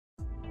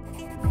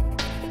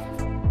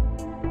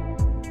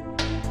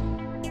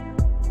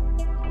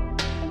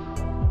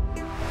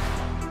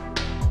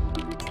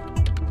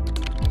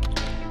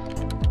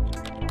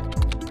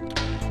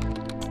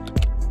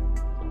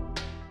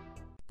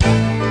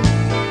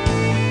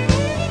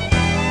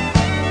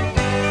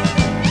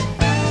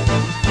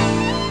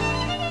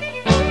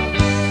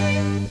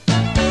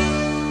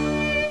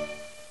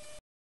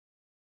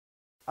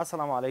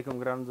السلام علیکم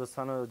ګرانو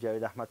دوستانو،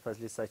 جاوید احمد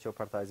فضلي ستاسو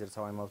چوپړ ته حاضر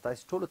شوی یم او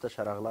تاسو ټولو ته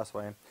ښه راغلاست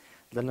وایم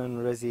د نن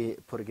ورځې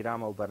پروګرام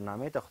او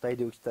برنامې ته. خدای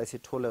دې وکړي تاسې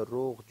ټوله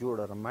روغ جوړ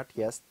رمټ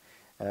یاست،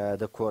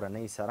 د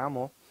کورنۍ سره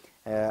مو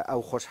او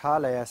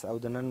خوشحاله یاست او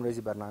د نن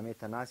ورځې برنامې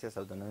ته ناست یاست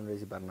او د نن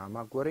ورځې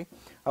برنامه ګورئ.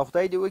 او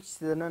خدای دې وکړي چې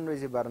د نن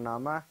ورځې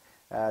برنامه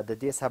د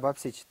دې سبب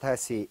سي چې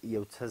تاسې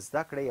یو څه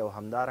زده کړئ او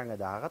همدارنګه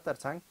د هغه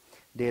ترڅنګ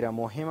ډېره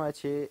مهمه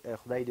چې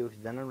خدای دې وکړي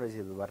د نن ورځې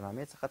د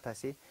برنامې څخه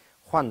تاسې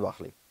خوند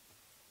واخلئ.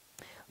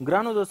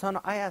 ګرانو دوستانو،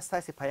 آیا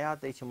ستاسې په یاد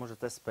دی چې موږ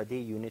تاسې په دې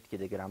یونت کې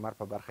د ګرامر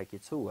په برخه کې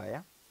څه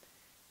ووایه؟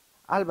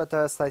 البته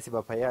ستاسې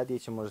به په یاد دی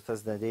چې موږ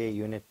تاسې د دې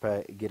یونت په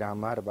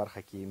ګرامر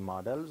برخه کې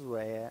ماډلز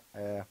ووایه.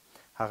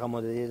 هغه مو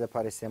د دې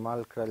لپاره استعمال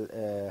کړل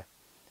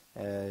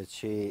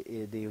چې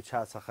د یو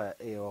چا څخه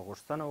یوه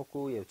غوښتنه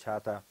وکړو، یو چا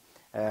ته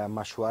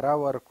مشوره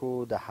ورکړو،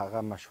 د هغه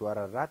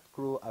مشوره رد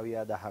کړو او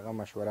یا د هغه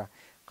مشوره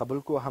قبول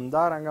کړو.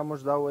 همدارنګه موږ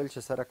دا وویل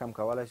چې سره کم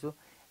کولی شو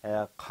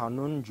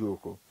قانون جوړ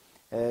کړو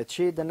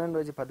چې د نن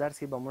ورځې په درس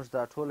کې به موږ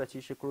دا ټوله چې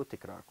شي کړو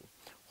تکرار کړو.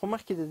 خو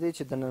مخکې د دې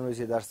چې د نن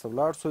ورځې درس ته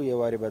ولاړ سو، یو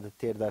وارې به د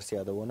تېر درس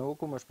یادونه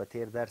وکړو. موږ په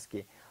تېر درس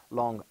کې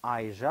لانګ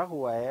آی غږ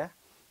ووایه.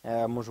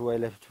 موږ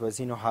ویله چې په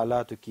ځینو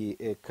حالاتو کې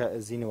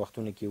ځینې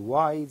وختونو کې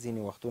وای،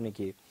 ځینې وختونو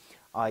کې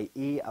آی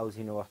ای او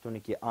ځینې وختونو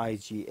کې آی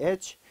جی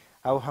ایچ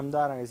او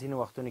همدارنګه ځینې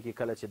وختونو کې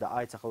کله چې د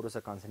آی څخه وروسته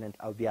کانسوننټ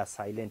او بیا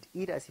سایلنټ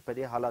ای راسي، په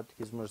دې حالاتو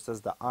کې زموږ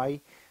ستاسو د آی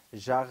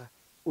غږ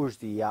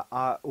اوږد یا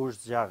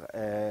اوږد غږ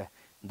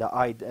د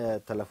آی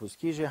تلفظ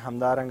کیږي.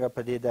 همدارنګه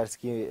په دې درس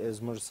کې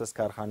زموږ ستاسو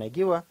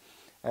کارخانګي وه،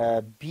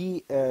 بی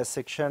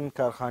سیکشن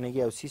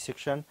کارخانګي او سی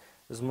سیکشن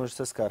زموږ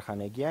ستاسو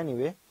کارخانګیانې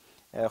وې.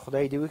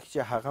 خدای دې وکړي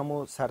چې هغه مو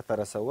سرته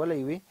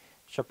رسولی وي،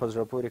 ښه په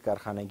زړه پورې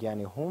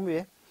کارخانګیانې هم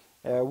وې.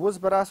 اوس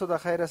به راسو د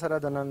خیره سره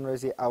د نن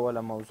ورځې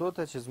اوله موضوع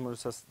ته چې زموږ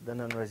ستاسو د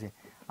نن ورځې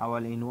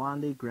اول عنوان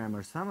دی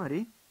ګرامر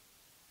سمري.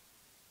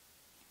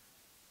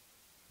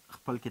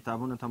 خپل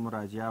کتابونو ته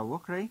مراجعه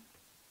وکړئ.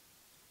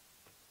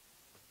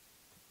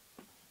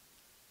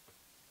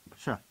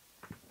 ښه،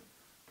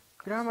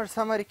 ګرامر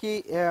سمري کې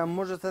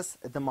موږ تاسو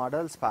د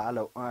ماډلز په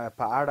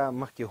اړه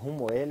مخکې هم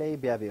ویلی،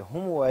 بیا به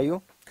هم ووایو.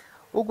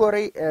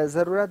 وګورئ،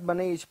 ضرورت به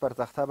نه وي چې پر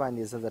تخته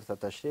باندې زه درته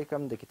تشریح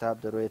کړم، د کتاب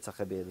د روی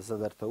څخه به زه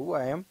درته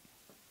ووایم.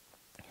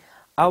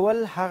 اول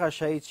هغه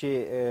شی چې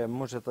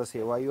موږ تاسې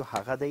وایو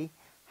هغه دی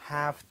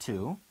have to.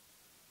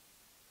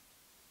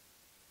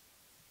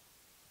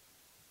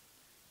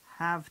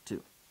 have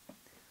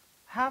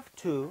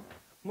to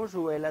موږ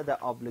ویله د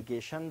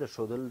obligation د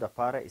ښودلو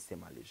دپاره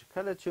استعمالیږي.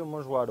 کله چې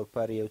موږ غواړو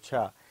پر یو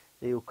چا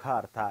د یو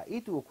کار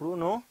تایید وکړو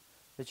نو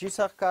د چی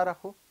څخه کار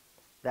اخلو؟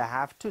 د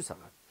have to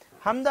څخه.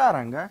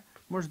 همدارنګه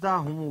موږ دا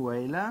هم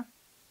ویله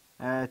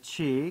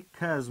چې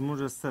که زموږ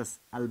ستاسو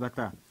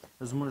البته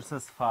زموږ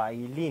ستاسو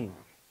فاعلین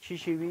چی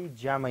شي وي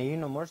جمع یي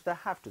نو موږ د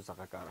have to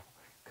څخه کار اخلو.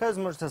 که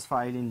زموږ ستاسو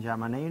فاعلین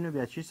جمع نه وي نو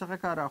بیا چی څخه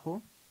کار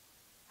اخلو؟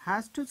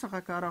 has to څخه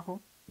کار اخلو.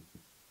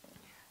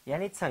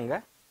 یعنی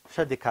څنګه؟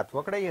 ښه دقت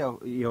وکړئ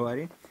یو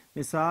وارې.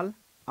 مثال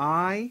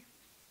I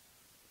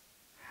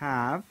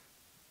have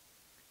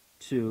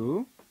to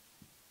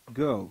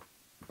go.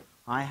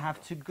 I have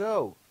to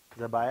go.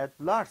 زه باید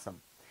لاړ سم.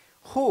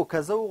 خو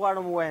که زه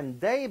وغواړم ووایم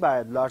دی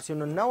باید لاړ سي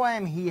نو نه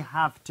وایم he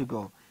have to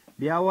go،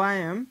 بیا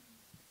وایم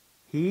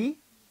he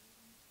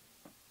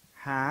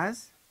has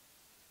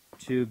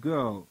to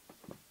go.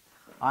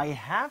 I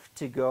have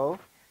to go.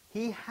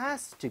 He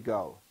has to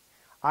go.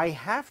 I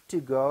have to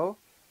go.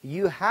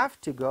 You have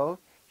to go.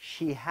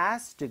 She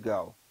has to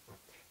go.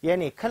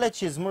 یعنی کله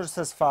چې زموږ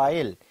ستاسو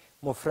فاعل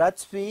مفرد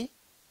وي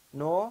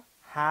نو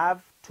have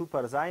to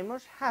پر ځای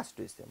موږ has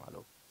to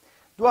استعمالو.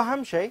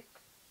 دوهم شی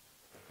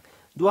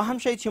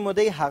چې مو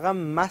دی هغه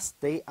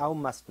must دی او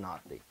must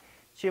not دی،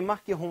 چې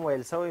مخکې هم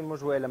ویل سوی.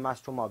 موږ ویله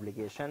must هم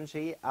obligation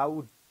شي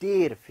او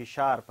ډیر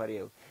فشار پر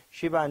یو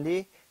شي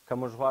باندې که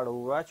موږ غواړو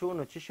وواچو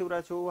نو چې شي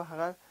وراچو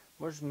هغه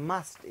موږ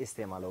must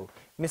استعمالو.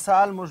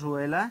 مثال موږ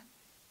ویله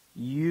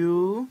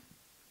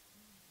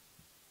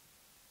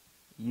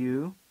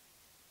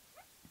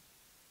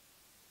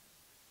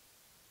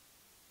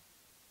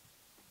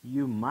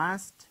You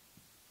must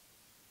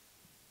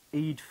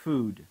eat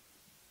food.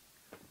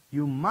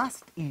 You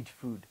must eat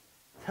food.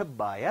 ته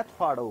باید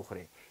خواړه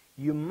وخورې.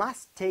 You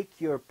must take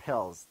your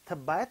pills. ته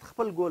باید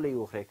خپل ګولۍ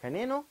وخورې،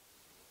 کنې نو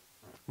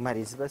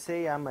مریض به سې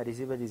یا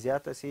مریضي به دې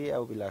زیاته سي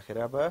او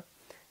بالاخره به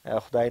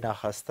خدای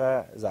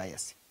ناخواسته ضایع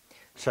سي.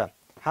 ښه،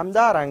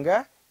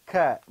 همدارنګه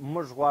که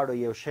موږ غواړو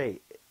یو شی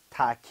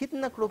تاکید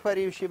نه کړو پر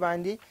یو شي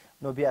باندې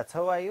نو بیا څه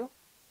وایو؟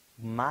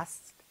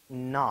 must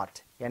not.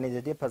 یعنی د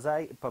دې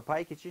په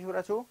پای کې چې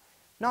ورچو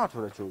not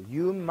ورچو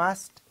you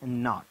must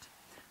not.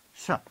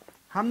 ښه،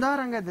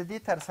 همدارنګه د دې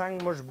ترڅنګ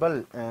موږ بل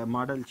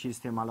ماډل چې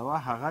استعمالوه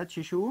هغه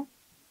چې شو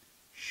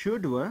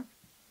should و.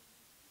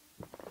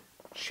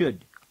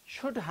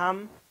 should هم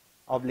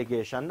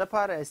obligation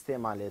دپاره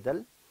استعمالیدل،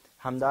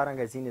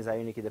 همدارنګه ځینې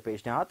ځایونو کې د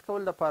پیشنهاد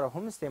کول دپاره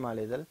هم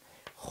استعمالیدل،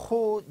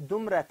 خو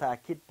دومره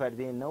تاکید پر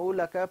دې نه و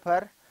لکه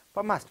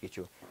په must کې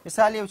چې.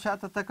 مثال یو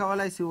چاته ته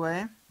کولی سي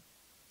ووایې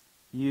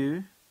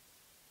you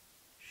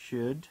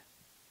should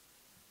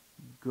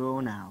go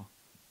now.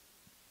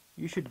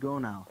 you should go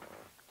now.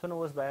 ته نو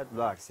اوس باید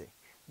ولاړ سې.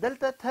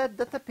 دلته ته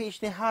دته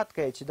پیشنهاد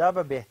کوي چې دا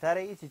به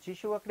بهتره وي چې څه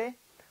شی وکړې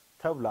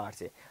ته ولاړ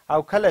سې.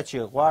 او کله چې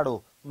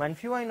غواړو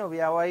منفي وایو نو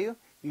بیا وایو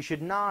you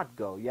should not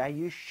go یا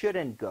you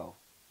shouldn't go.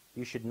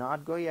 You should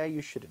not go یا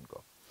you shouldn't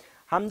go.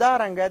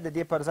 همدارنګه د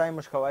دې پر ځای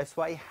موږ کولی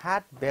سوای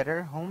had better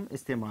هم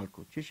استعمال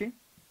کړو. څه شي؟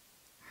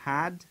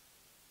 had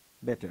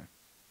better.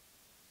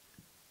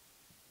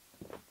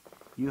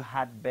 You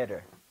had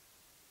better.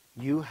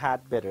 You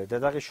had better.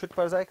 د دغه should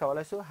پر ځای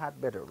کولی سو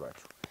had better وایو.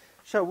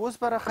 ښه اوس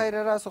بره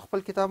خیره راسو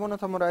خپل کتابونو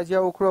ته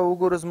مراجعه وکړو او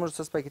وګورو زموږ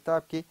څه په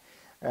کتاب کې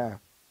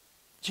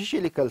څه شي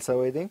لیکل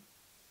سوی دی.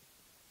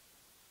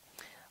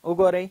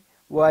 وګورئ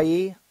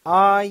وایي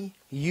I,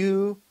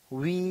 you,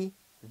 we,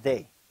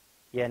 they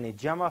یعنی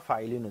جمع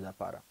فاعلینو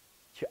دپاره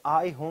چې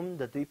I هم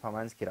د دوی په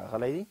منځ کې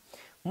راغلی دی.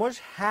 موږ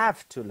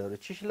have to لرو.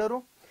 څه شي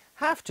لرو؟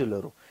 have to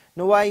لرو.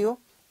 نو وایو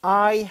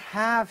I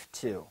have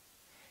to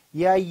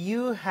یا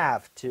you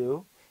have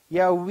to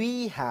یا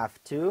we have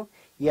to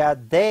یا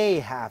they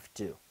have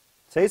to.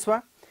 صحیح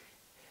سوه؟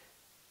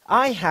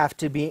 I have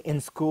to be in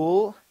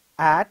school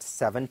at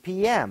 7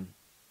 p.m.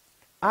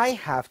 I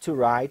have to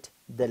write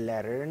the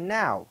letter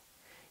now.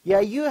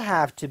 Yeah, you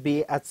have to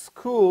be at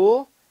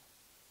school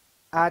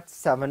at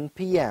 7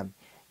 p.m.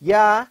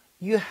 Yeah,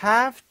 you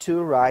have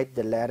to write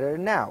the letter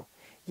now.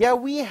 Yeah,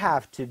 we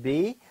have to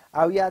be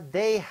او یا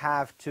they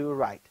have to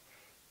write.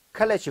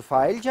 کله چې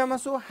فاعل جمع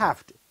سو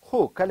have to.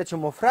 خو کله چې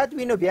مفرد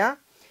وي نو بیا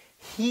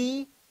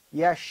he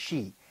یا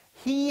she.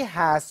 He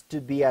has to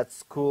be at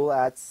school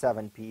at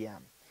 7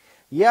 p.m.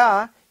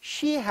 Yeah,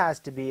 she has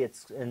to be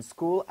in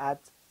school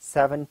at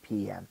 7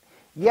 p.m.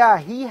 Yeah,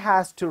 he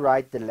has to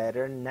write the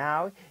letter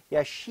now.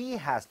 Yeah, she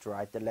has to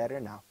write the letter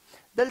now.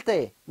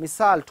 دلته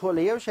مثال ټول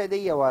یو شی دی.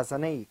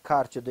 یوازنی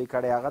کار چې دوی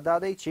کړی هغه دا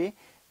دی چې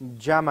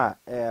جمع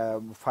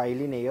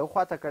فاعلین یو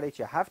خواته کړی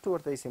چې have to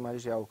ورته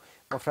استعمالیږي او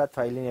مفرد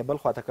فاعلین بل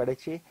خواته کړی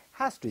چې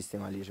has to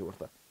استعمالیږي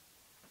ورته.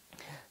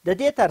 د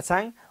دې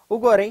ترڅنګ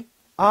وګورئ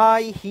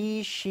I,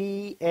 he,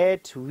 she,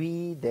 it,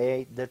 we,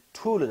 they د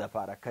ټولو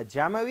دپاره که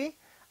جمع وي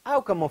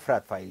او که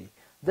مفرد فاعل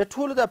د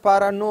ټولو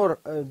دپاره نور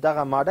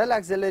دغه ماډل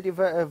اکسلري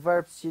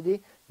وربس چې دي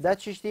دا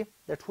څه دي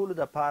د ټولو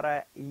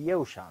دپاره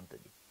یو شانته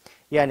دي.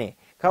 یعنی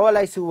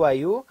کولی سو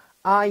وایو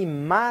I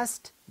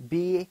must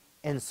be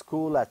in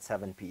school at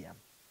 7 p.m.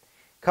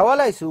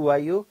 کولی سو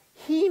وایو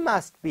he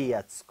must be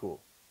at school.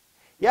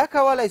 یا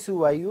کولی سو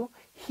وایو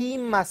he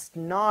must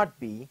not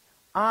be,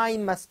 I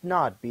must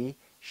not be,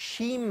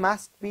 she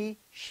must be,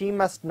 she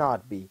must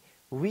not be,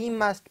 we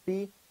must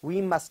be,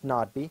 we must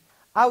not be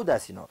او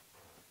داسې نور.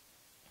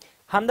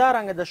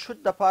 همدارنګه د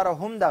should دپاره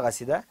هم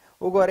دغسې ده.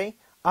 وګورئ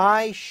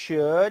I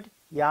should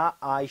یا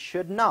I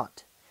should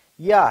not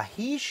یا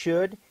he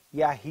should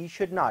یا he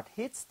should not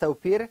هیڅ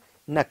توپیر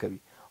نه کوي.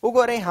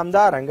 وګورئ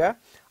همدارنګه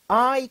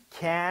I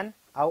can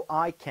او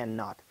I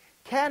cannot.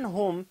 can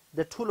هم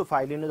د ټولو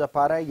فاعلینو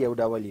دپاره یو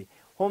ډول وي.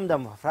 هم د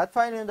مفرد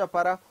فاعلینو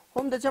دپاره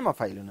هم د جمع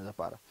فاعلینو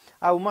دپاره.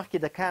 او مخکې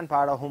د can په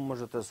اړه هم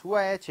موږ تاسو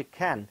ووایه چې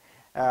can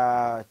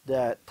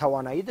د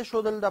توانایي د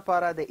ښودلو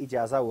دپاره د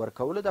اجازه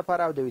ورکولو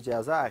دپاره او د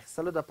اجازه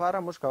اخیستلو دپاره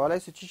موږ کولی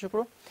سو چې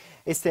کړو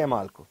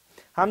استعمال کړو.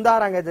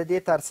 همدارنګه د دې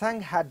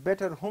ترڅنګ had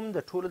better هم د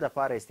ټولو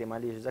دپاره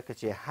استعمالیږي ځکه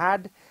چې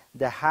had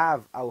د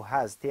have او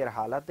has تیر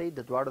حالت دی.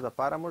 د دواړو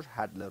دپاره موږ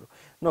had لرو.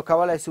 نو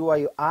کولی سو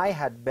وایو I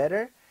had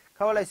better,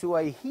 کولی سو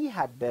وایو he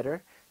had better,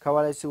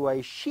 کولی سو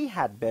وایو she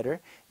had better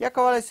یا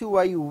کولی سو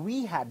وایو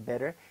we had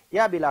better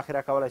یا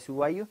بالاخره کولی سو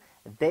وایو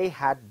they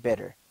had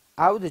better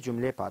او د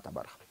جملې پاته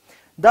برخه.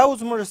 دا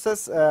اوس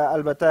موږ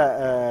البته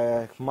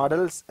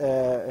ماډلز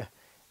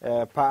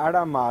په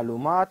اړه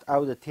معلومات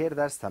او د تیر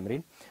درس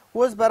تمرین.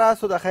 اوس به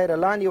راسو د خیره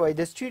لاندې وایي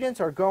the students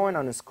are going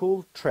on a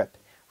school trip.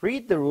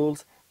 Read the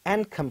rules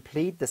and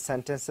complete the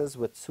sentences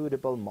with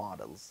suitable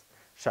models.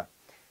 ښه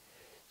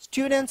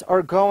students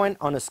are going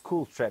on a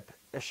school trip.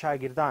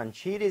 شاګردان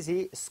چیرې ځي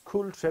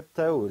سکول ټریپ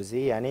ته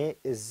ورځي یعنی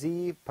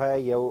ځي په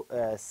یو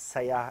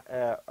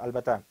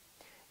البته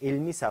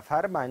علمي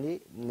سفر باندې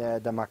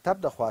د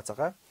مکتب د خوا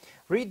څخه.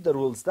 read the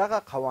rules دغه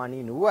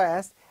قوانین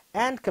ووایاست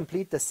and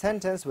complete the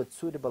sentence with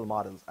suitable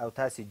models او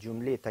تاسې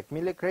جملې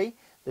تکمیل کړئ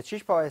د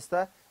چیش په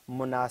واسطه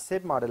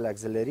مناسب ماډل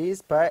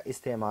اکسلریز په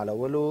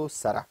استعمالولو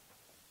سره.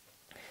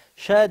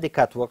 ښه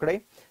دقت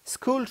وکړئ.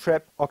 school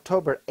trip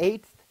October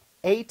 8th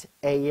 8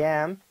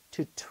 a.m.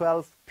 to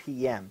 12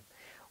 p.m.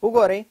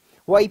 وګورئ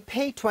why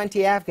pay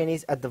 20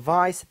 Afghanis at the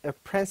vice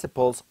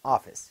principal's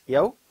office.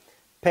 یو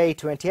pay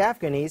 20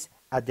 Afghanis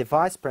at the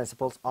vice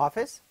principal's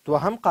office.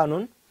 دوهم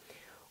قانون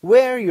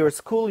wear your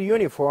school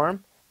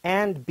uniform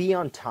and be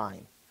on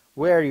time.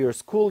 Wear your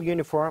school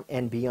uniform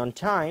and be on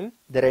time.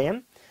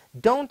 دریم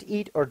don't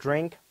eat or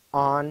drink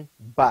on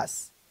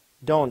bus.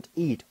 Don't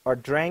eat or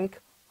drink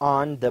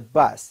on the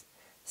bus.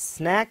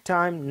 Snack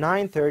time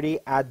 9:30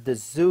 at the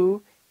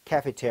zoo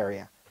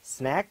cafeteria.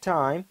 Snack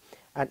time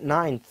at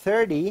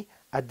 9:30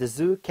 at the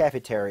zoo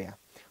cafeteria.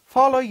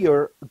 Follow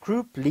your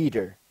group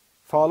leader.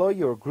 Follow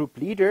your group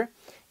leader.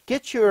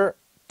 Get your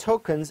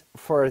tokens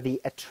for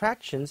the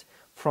attractions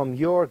from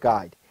your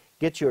guide.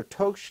 Get your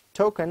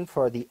token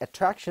for the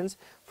attractions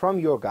from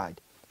your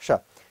guide. ښه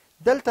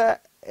دلته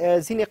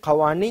ځینې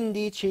قوانین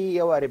دي چې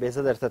یو وارې به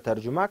زه درته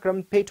ترجمه کړم.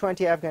 pay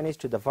 20 Afghanis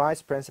to the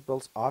vice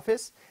principal's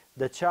office.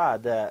 د چا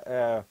د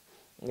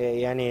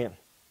یعنی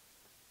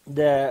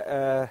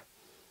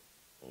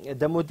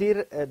د مدیر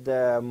د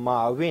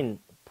معاون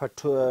په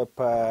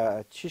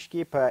چیش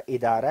کې په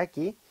اداره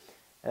کې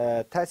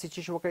تاسې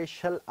چیش وکړئ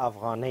 20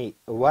 افغانۍ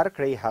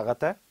ورکړئ هغه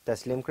ته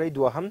تسلیم کړئ.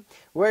 دوهم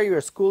wear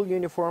your school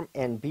uniform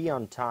and be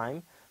on time.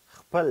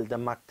 خپل د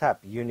مکتب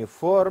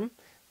یونیفورم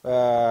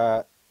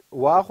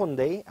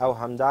واغوندئ او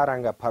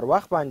همدارنګه پر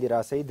وخت باندې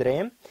راسئ.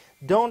 دریم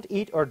don't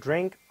eat or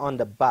drink on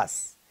the bus.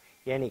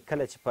 یعنی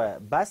کله چې په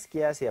بس کې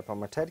یاست یا په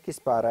موټر کې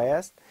سپاره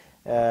یاست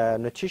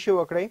نو څه شی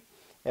وکړئ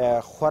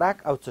خوراک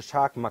او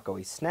څښاک مه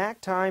کوئ.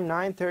 snack time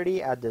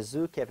 9:30 at the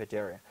zoo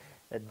cafeteria.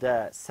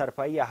 د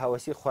سرپایي یا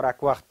هوسي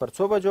خوراک وخت پر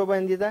څو بجو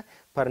باندې ده؟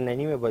 پر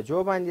 9:30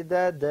 بجو باندې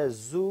ده د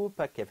زو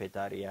په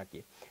کیفیتاریا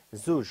کې.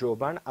 زو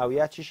ژوبڼ او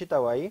یا څه شي ته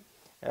وایي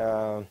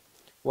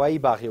وایي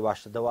باغي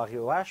واش. د باغي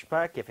واش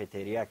په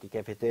کیفیتریا کې.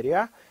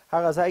 کیفیتریا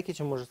هغه ځای کې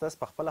چې موږ تاسو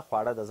په خپله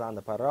خواړه د ځان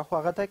لپاره راخو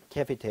هغه ته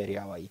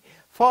کیفیتریا وایي.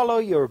 follow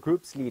your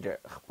group's leader.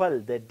 خپل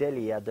د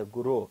ډلې یا د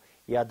ګروه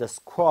یا د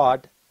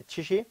سکواډ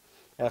څه شي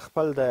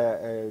خپل د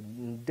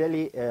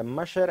ډلې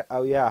مشر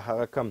او یا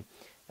هغه کم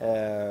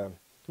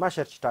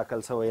مشر چې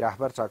ټاکل سوی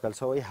رهبر ټاکل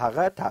سوی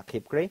هغه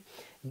تعقیب کړئ.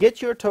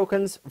 get your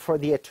tokens for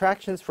the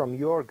attractions from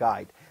your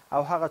guide.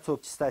 او هغه څوک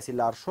چې ستاسې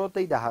لارښود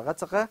دی د هغه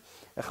څخه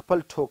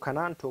خپل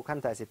ټوکنان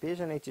ټوکن تاسې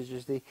پیژنئ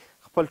چې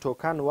خپل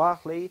ټوکن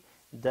واخلئ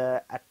د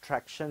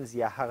اټراکشنز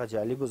یا هغه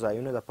جالبو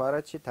ځایونو دپاره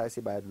چې تاسې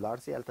باید ولاړ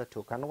سئ هلته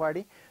ټوکن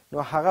غواړي نو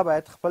هغه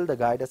باید خپل د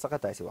ګایډ څخه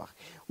تاسې واخلئ.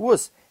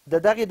 اوس د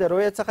دغې د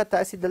رویې څخه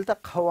تاسې دلته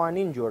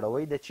قوانین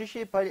جوړوئ د څه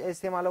شي په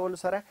استعمالولو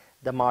سره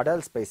د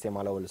ماډلز په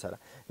استعمالولو سره.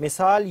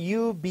 مثال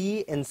you be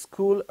in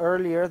school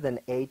earlier than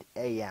 8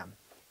 a.m.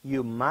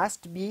 you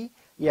must be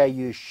یا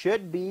you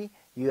should be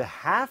you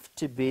have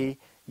to be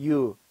you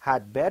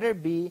had better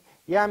be.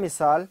 یا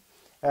مثال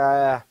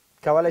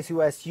کولای شي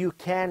وایاست you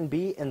can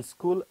be in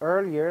school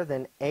earlier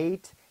than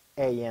 8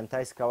 a.m.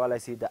 تاسې کولای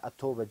شئ د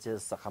 8 بجې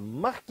څخه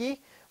مخکې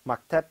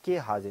مکتب کې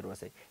حاضر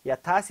اوسئ یا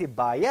تاسې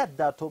باید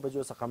د 8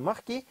 بجو څخه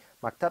مخکې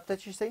مکتب ته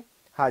چی شئ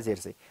حاضر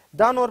شئ.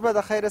 دا نور به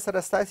د خیره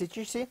سره ستاسې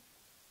چی شي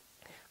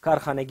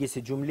کارخانګي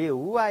سي جملې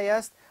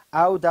ووایاست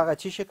او دغه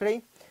چی شي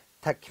کړئ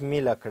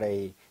تکمیله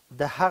کړئ.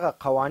 د هغه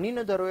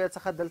قوانینو د رویې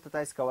څخه دلته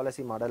تاسې کولی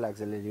شئ ماډل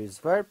اکسیلریز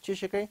ورب چی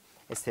شي کړئ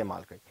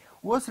استعمال کړئ.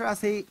 اوس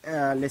راسئ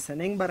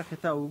لیسنینګ برخې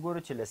ته وګورو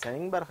چې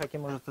لیسنینګ برخه کې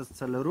موږ ته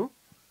څه لرو.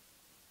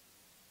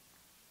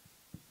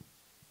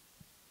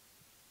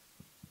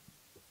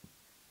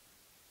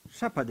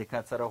 ښه په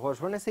دقت سره غوږ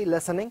ونیسئ.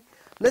 لیسنینګ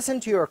listen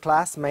to your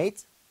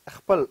classmates.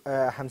 خپل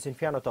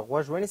همصنفیانو ته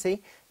غوږ ونیسئ.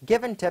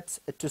 given tips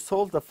to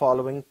solve the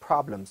following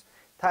problems.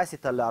 تاسې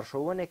ته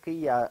لارښوونه کوي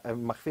یا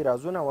مخفي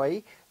رازونه وایي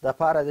د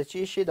پاره د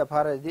چی شي د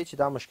پاره د دې چې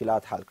دا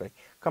مشکلات حل کړئ.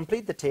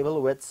 complete the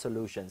table with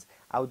solutions.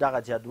 او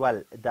دغه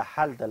جدول د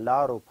حل د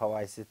لارو په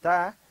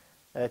واسطه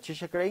چی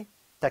شي کړئ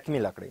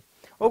تکمیله کړئ.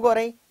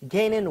 وګورئ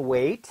gaining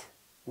weight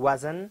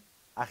وزن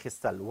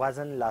اخیستل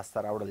وزن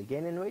لاسته راوړل.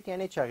 gaining weight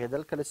یعنی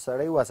چاغېدل کله چې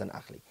سړی وزن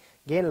اخلي.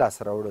 gain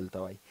لاسته راوړل ته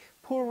وایي.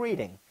 poor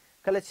reading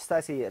کله چې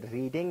ستاسې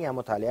ریډینګ یا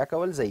مطالعه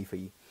کول ضعیفه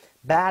وي.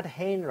 bad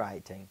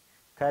handwriting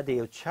که د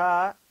یو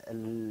چا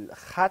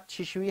خط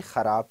چې شوي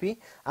خراب وي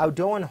او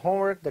doing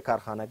homework د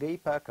کارخانګۍ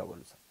په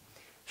کولو سره.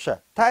 ښه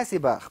تاسې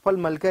به خپل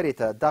ملګري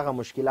ته دغه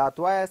مشکلات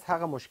وایاست.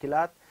 هغه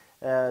مشکلات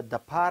د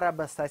پاره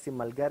به ستاسې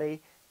ملګری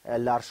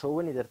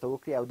لارښوونې درته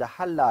وکړي او د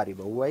حل لارې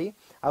به ووایي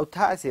او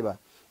تاسې به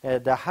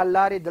د حل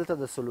لارې دلته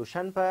د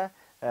سلوشن په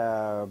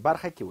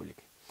برخه کې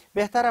ولیکئ.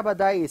 بهتره به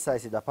دا یې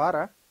ستاسې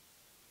دپاره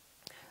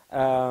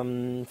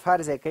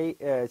فرض کوي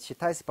چې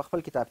تاسې په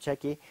خپل کتابچه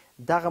کې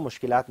دغه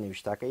مشکلات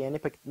نوشته کوئ یعنی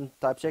په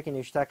کتابچه کې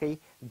نوشته کوئ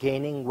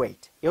gaining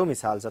weight. یو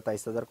مثال زه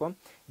تاسې ته در کوم.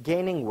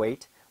 gaining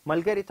weight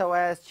ملګري ته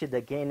وایاست چې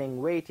د gaining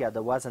weight یا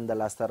د وزن د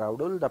لاسته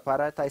راوړلو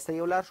دپاره تاسې ته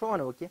یو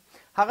لارښوونه وکړي.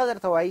 هغه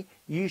درته وایي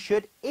you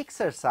should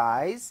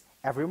exercise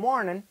every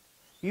morning.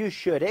 you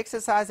should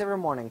exercise every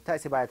morning.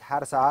 تاسې باید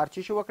هر سهار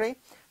څه شي وکړئ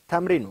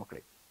تمرین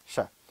وکړئ.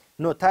 ښه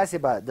نو تاسې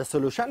به د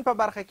سلوشن په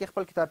برخه کې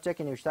خپل کتابچه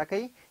کې نوشته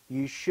کوئ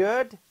you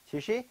should څه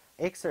شي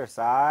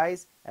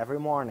exercise every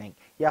morning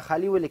یا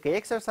خالی ولیکئ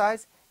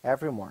exercise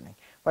every morning.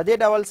 په دې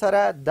ډول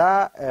سره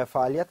دا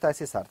فعالیت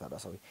تاسې سرته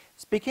رسوئ.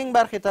 سپیکینګ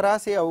برخې ته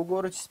راسئ او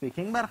وګورو چې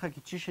سپیکینګ برخه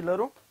کې څه شي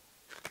لرو.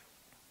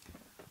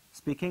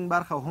 سپیکینګ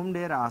برخه هم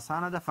ډېره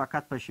اسانه ده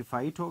فقط په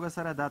شفاهي توګه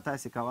سره دا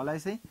تاسې کولی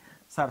شئ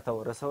سرته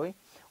ورسوئ.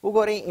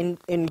 وګورئ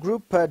in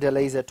group په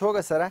ډلهییزه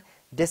توګه سره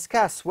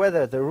discuss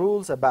whether the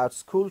rules about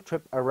school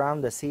trip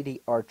around the city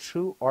are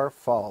true or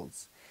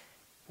false.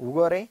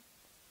 وګورئ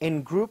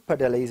in group په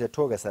ډلهییزه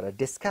توګه سره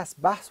discuss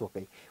بحث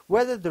وکړئ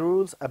whether the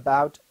rules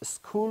about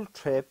school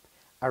trip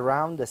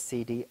around the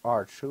city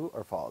are true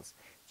or false.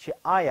 چې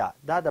آیا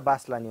دا د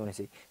بحث لاندې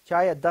ونیسئ چې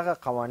آیا دغه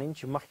قوانین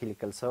چې مخکې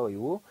لیکل سوی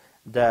وو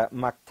د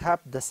مکتب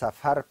د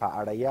سفر په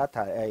اړه یا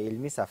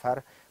علمي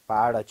سفر په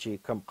اړه چې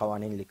کوم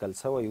قوانین لیکل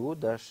سوی وو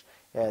د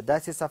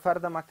داسې سفر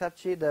د مکتب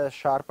چې د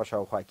ښار په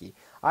شاوخوا کې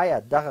آیا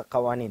دغه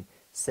قوانین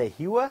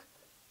صحیح وه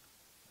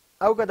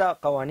او که دا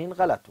قوانین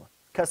غلط وه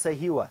که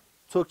صحیح وه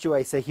څوک چې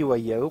وایي صحیح وه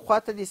یو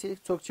خواته دي سي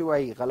څوک چې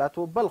وایي غلط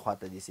و بل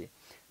خواته دي سي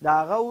د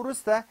هغه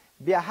وروسته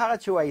بیا هغه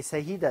چې وایي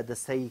صحیح ده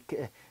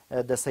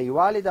د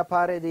صحیحوالي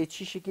دپاره دی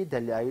څه شي کې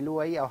دلایل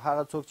وایي او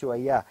هغه څوک چې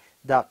وایي یا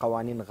دا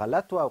قوانین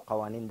غلط و او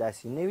قوانین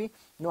داسې نه وي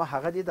نو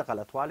هغه دې د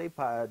غلطوالي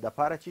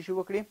دپاره څه شي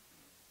وکړي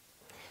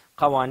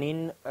قوانین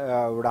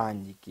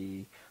وړاندې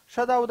کړي.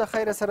 ښه دا او د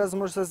خیره سره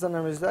زموږ څه د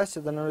نن ورځې داسې چې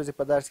د نن ورځې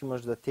په درس کې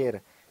موږ د تېر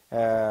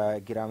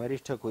ګرامري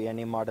ټکو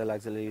یعنې ماډل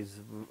اکسلریز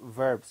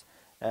وربس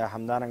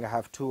همدارنګه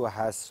have to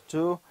has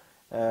to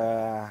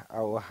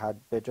او had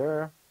better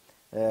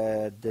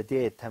د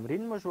دې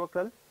تمرین موږ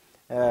وکړل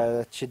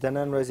چې د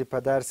نن ورځې په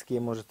درس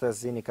کې موږ ته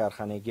ځینې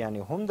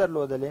کارخانګیانې هم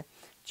درلودلې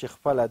چې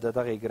خپله د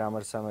دغې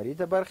ګرامر سمري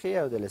د برخې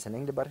او د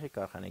لیسنینګ د برخې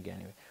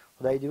کارخانګیانې وي.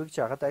 خدای دې وکړي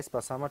چې هغه تاسې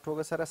په سمه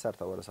توګه سره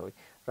سرته ورسوئ.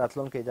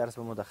 راتلونکی درس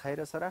به مو د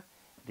خیره سره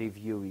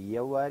ریویو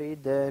یو وارې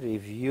د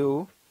ریویو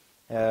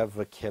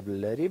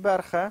وکیبلري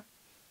برخه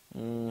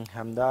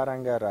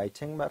همدارنګه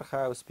رایټینګ برخه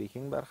او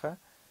سپیکینګ برخه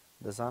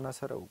د ځانه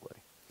سره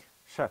وګورئ.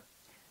 ښه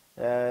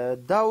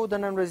دا و د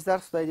نن ورځې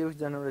درس. خدای دې وکړي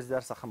د نن ورځې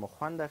درس څخه مو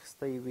خوند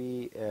اخیستی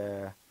وي.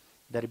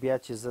 در بیا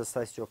چې زه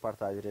ستاسې چوپړ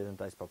ته حاضرېدم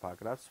تاسې په پاک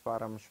رات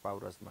سپارم. شپه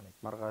ورځ مو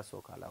نیکمرغه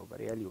سوکاله او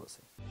بریالي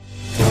اوسئ.